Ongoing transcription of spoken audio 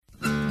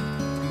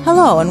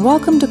Hello and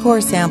welcome to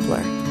Core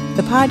Sampler,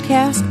 the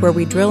podcast where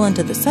we drill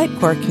into the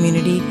Sitecore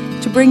community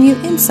to bring you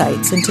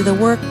insights into the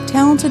work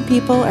talented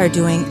people are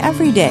doing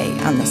every day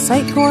on the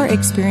Sitecore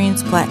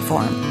Experience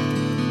platform.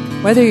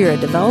 Whether you're a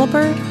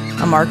developer,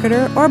 a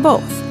marketer, or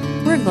both,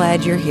 we're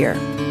glad you're here.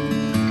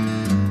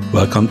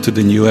 Welcome to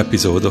the new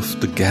episode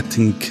of the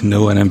Getting to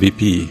Know an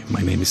MVP.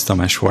 My name is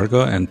Tamás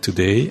Varga, and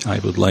today I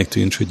would like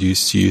to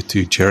introduce you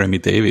to Jeremy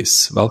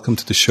Davis. Welcome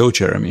to the show,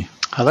 Jeremy.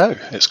 Hello,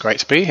 it's great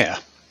to be here.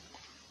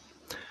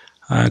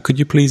 Could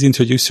you please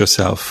introduce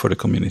yourself for the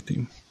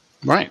community?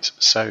 Right,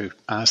 so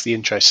as the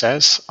intro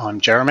says,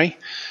 I'm Jeremy.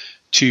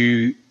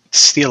 To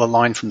steal a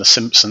line from The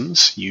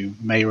Simpsons, you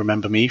may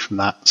remember me from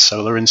that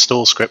solar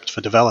install script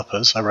for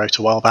developers I wrote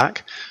a while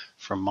back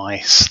from my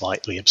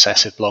slightly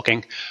obsessive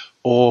blogging,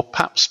 or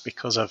perhaps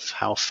because of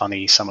how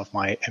funny some of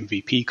my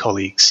MVP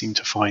colleagues seem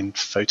to find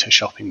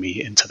photoshopping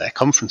me into their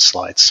conference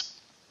slides.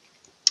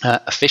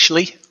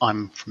 Officially,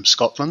 I'm from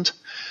Scotland.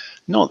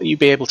 Not that you'd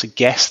be able to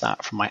guess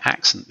that from my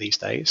accent these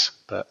days,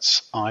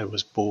 but I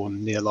was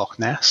born near Loch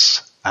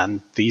Ness,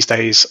 and these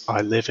days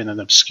I live in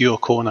an obscure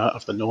corner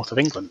of the north of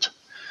England.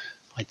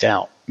 I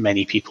doubt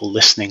many people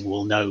listening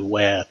will know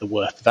where the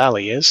Worth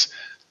Valley is,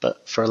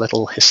 but for a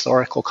little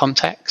historical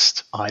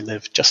context, I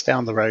live just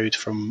down the road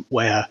from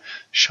where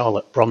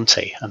Charlotte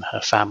Bronte and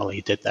her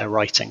family did their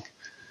writing.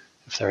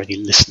 If there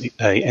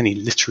are any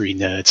literary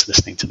nerds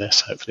listening to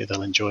this, hopefully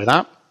they'll enjoy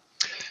that.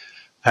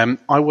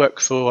 I work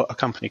for a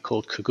company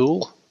called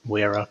Kagul.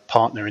 We're a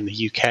partner in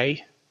the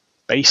UK,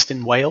 based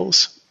in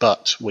Wales,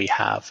 but we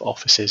have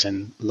offices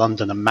in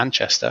London and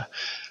Manchester.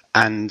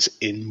 And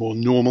in more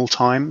normal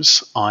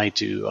times, I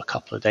do a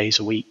couple of days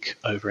a week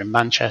over in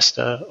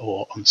Manchester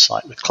or on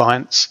site with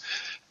clients,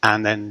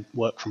 and then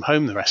work from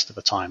home the rest of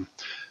the time.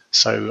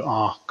 So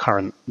our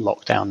current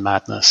lockdown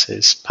madness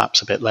is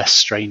perhaps a bit less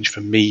strange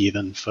for me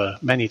than for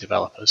many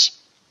developers.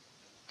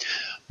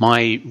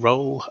 My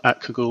role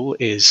at Kagul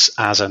is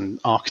as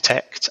an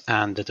architect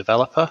and a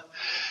developer,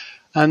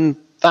 and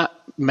that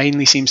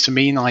mainly seems to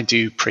mean I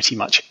do pretty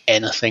much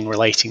anything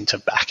relating to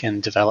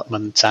back-end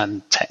development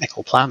and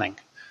technical planning,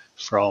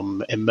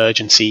 from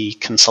emergency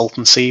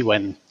consultancy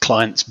when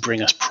clients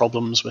bring us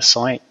problems with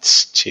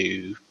sites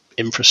to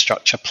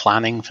infrastructure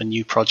planning for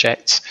new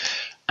projects,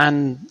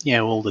 and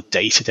all the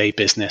day-to-day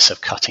business of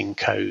cutting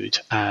code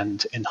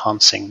and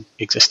enhancing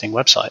existing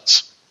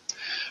websites.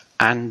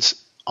 And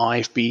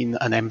I've been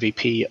an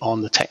MVP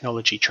on the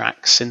technology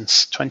track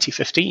since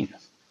 2015.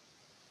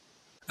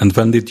 And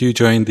when did you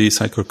join the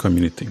Sitecore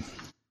community?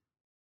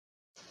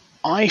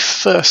 I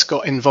first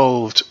got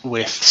involved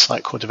with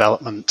Sitecore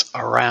development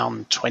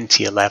around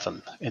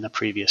 2011 in a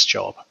previous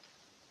job.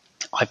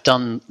 I've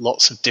done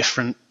lots of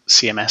different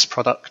CMS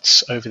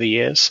products over the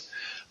years,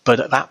 but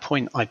at that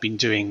point I'd been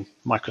doing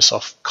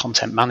Microsoft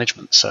Content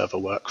Management Server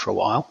work for a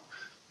while.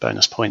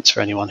 Bonus points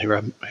for anyone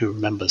who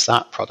remembers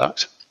that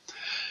product.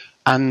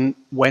 And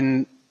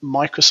when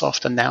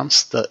Microsoft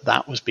announced that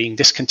that was being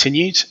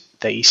discontinued,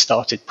 they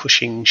started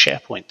pushing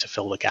SharePoint to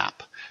fill the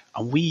gap.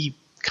 And we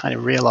kind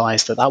of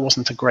realized that that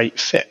wasn't a great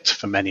fit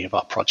for many of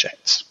our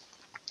projects.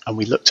 And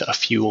we looked at a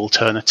few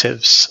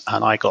alternatives,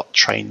 and I got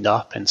trained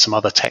up in some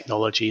other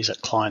technologies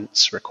at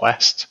clients'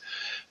 request,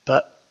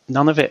 but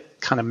none of it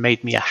kind of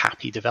made me a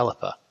happy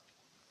developer.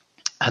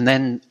 And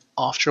then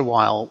after a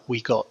while, we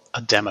got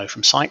a demo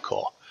from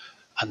Sitecore,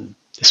 and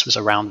this was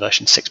around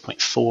version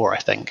 6.4, I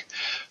think.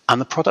 And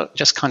the product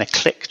just kind of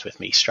clicked with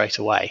me straight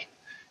away.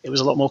 It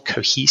was a lot more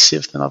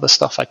cohesive than other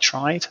stuff I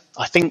tried.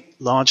 I think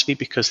largely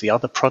because the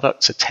other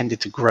products had tended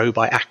to grow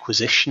by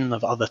acquisition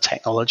of other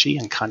technology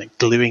and kind of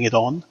gluing it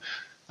on.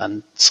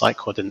 And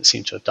Sitecore didn't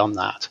seem to have done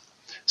that.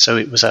 So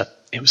it was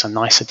a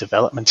nicer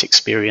development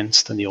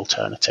experience than the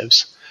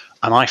alternatives.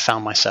 And I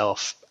found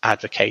myself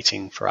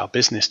advocating for our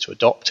business to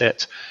adopt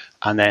it,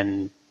 and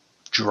then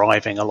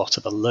driving a lot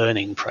of the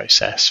learning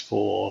process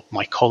for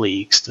my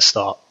colleagues to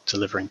start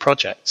delivering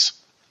projects.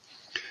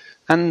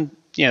 And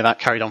that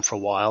carried on for a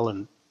while,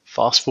 and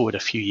fast forward a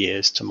few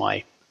years to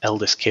my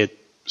eldest kid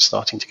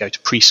starting to go to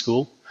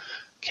preschool,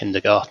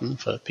 kindergarten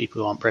for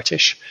people who aren't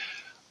British.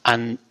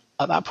 And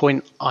at that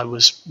point, I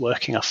was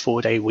working a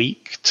 4-day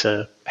week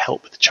to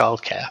help with the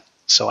childcare.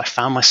 So I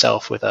found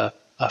myself with a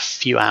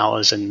few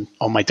hours on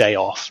my day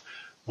off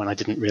when I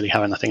didn't really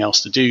have anything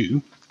else to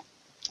do.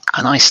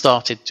 And I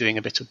started doing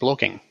a bit of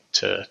blogging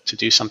to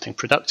do something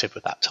productive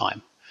with that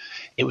time.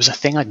 It was a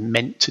thing I'd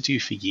meant to do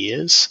for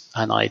years,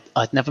 and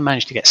I'd never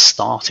managed to get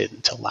started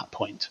until that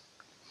point.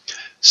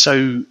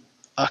 So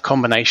a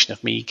combination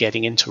of me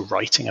getting into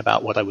writing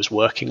about what I was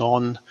working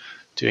on,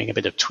 doing a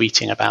bit of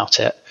tweeting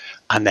about it,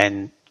 and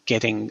then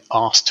getting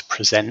asked to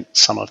present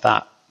some of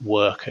that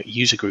work at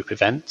user group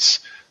events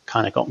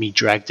kind of got me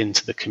dragged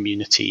into the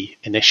community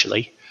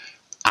initially,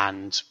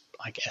 and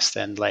I guess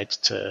then led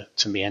to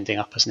me ending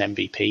up as an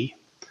MVP.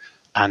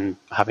 And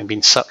having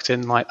been sucked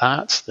in like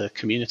that, the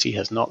community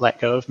has not let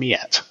go of me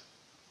yet.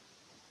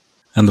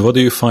 And what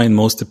do you find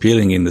most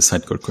appealing in the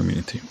Sitecore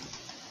community?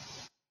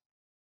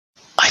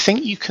 I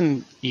think you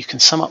can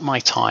sum up my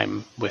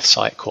time with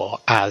Sitecore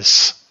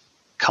as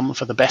come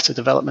for the better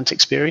development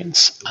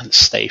experience and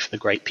stay for the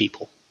great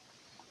people.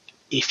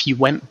 If you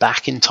went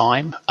back in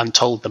time and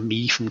told the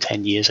me from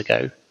 10 years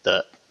ago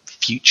that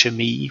future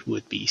me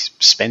would be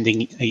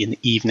spending an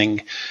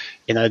evening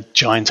in a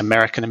giant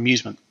American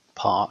amusement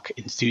park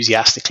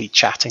enthusiastically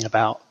chatting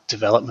about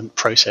development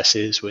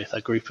processes with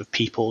a group of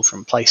people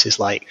from places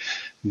like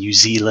New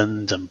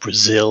Zealand and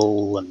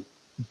Brazil and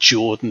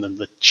Jordan and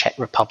the Czech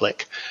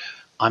Republic,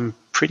 I'm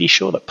pretty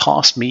sure that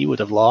past me would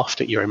have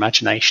laughed at your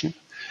imagination.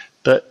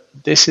 But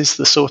this is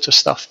the sort of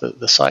stuff that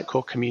the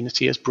Sitecore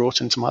community has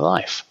brought into my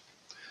life.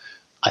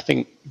 I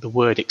think the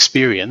word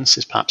experience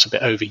is perhaps a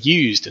bit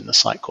overused in the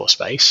Sitecore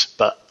space,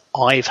 but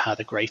I've had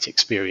a great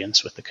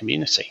experience with the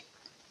community.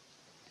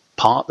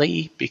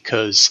 Partly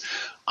because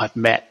I've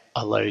met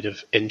a load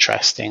of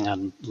interesting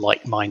and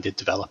like-minded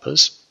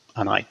developers,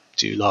 and I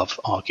do love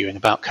arguing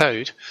about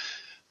code,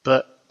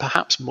 but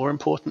perhaps more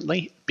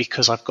importantly,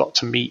 because I've got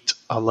to meet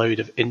a load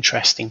of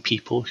interesting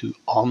people who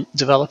aren't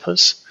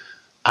developers,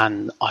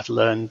 and I've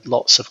learned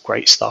lots of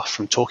great stuff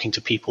from talking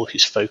to people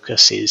whose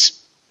focus is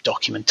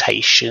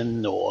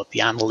documentation or the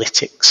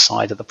analytics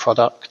side of the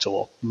product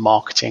or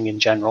marketing in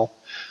general.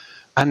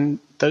 And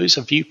those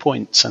are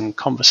viewpoints and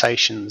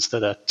conversations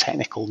that a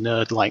technical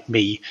nerd like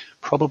me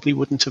probably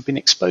wouldn't have been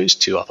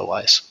exposed to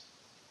otherwise.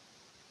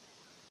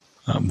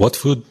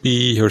 What would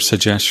be your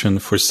suggestion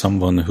for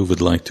someone who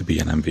would like to be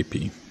an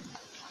MVP?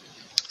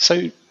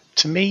 So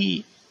to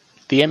me,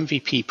 the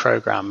MVP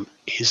program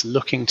is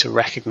looking to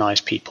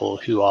recognize people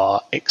who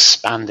are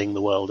expanding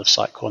the world of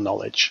Sitecore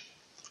knowledge.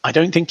 I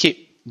don't think it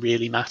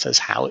really matters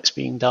how it's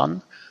being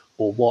done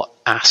or what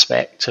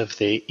aspect of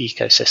the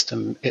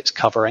ecosystem it's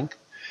covering.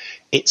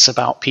 It's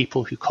about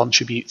people who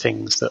contribute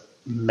things that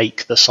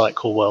make the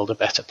Sitecore world a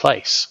better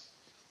place.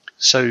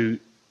 So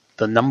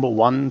the number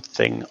one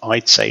thing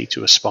I'd say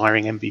to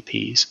aspiring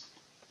MVPs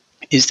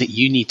is that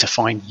you need to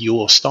find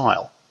your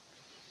style.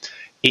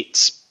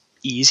 It's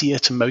easier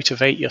to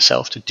motivate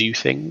yourself to do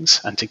things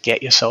and to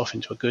get yourself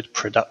into a good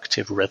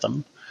productive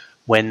rhythm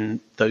when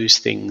those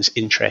things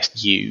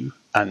interest you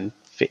and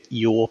fit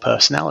your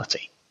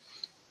personality.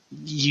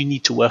 You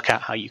need to work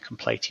out how you can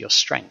play to your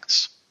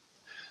strengths.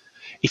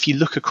 If you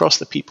look across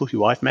the people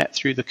who I've met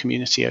through the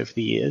community over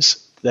the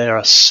years, there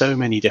are so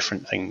many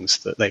different things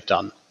that they've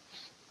done.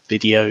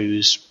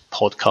 Videos,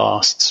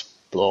 podcasts,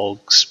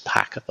 blogs,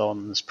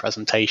 hackathons,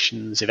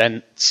 presentations,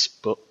 events,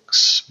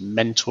 books,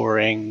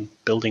 mentoring,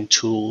 building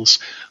tools.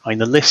 I mean,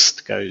 the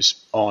list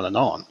goes on and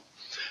on.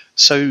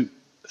 So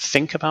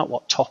think about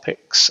what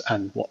topics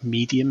and what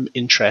medium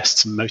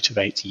interests and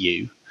motivate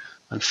you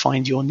and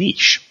find your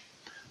niche.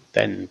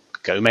 Then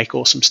go make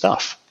awesome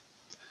stuff.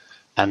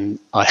 And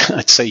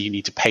I'd say you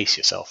need to pace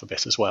yourself a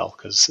bit as well,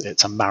 because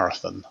it's a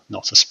marathon,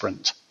 not a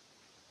sprint.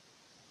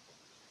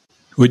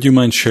 Would you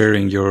mind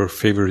sharing your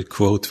favorite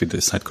quote with the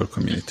Sitecore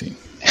community?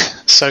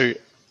 So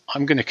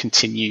I'm going to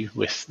continue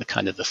with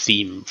the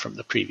theme from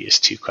the previous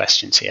two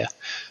questions here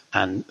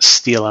and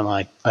steal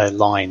a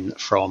line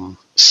from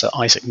Sir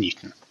Isaac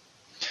Newton.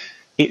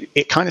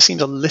 It kind of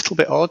seems a little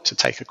bit odd to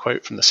take a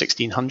quote from the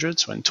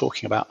 1600s when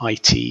talking about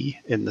IT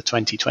in the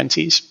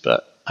 2020s,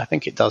 but I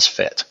think it does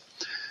fit.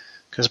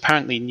 Because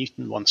apparently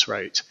Newton once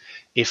wrote,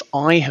 "If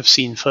I have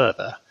seen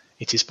further,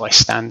 it is by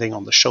standing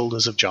on the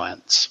shoulders of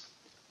giants."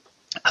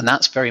 And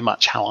that's very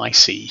much how I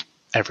see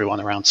everyone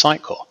around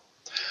Sitecore.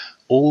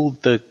 All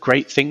the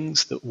great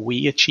things that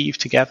we achieve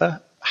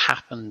together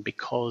happen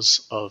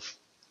because of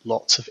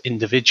lots of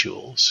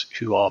individuals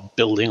who are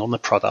building on the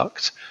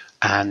product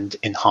and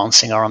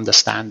enhancing our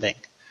understanding.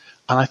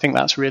 And I think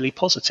that's really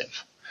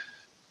positive.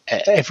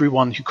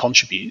 Everyone who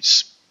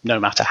contributes, no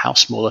matter how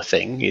small a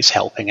thing, is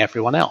helping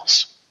everyone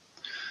else.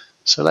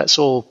 So let's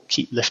all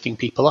keep lifting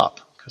people up,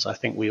 because I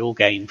think we all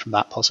gain from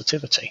that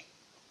positivity.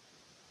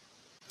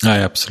 I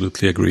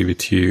absolutely agree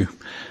with you.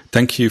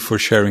 Thank you for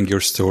sharing your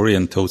story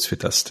and thoughts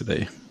with us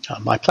today.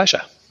 My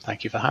pleasure.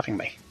 Thank you for having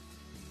me.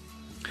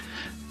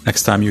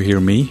 Next time you hear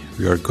me,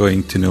 we are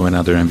going to know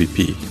another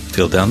MVP.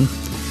 Till then,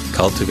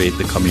 cultivate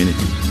the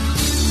community.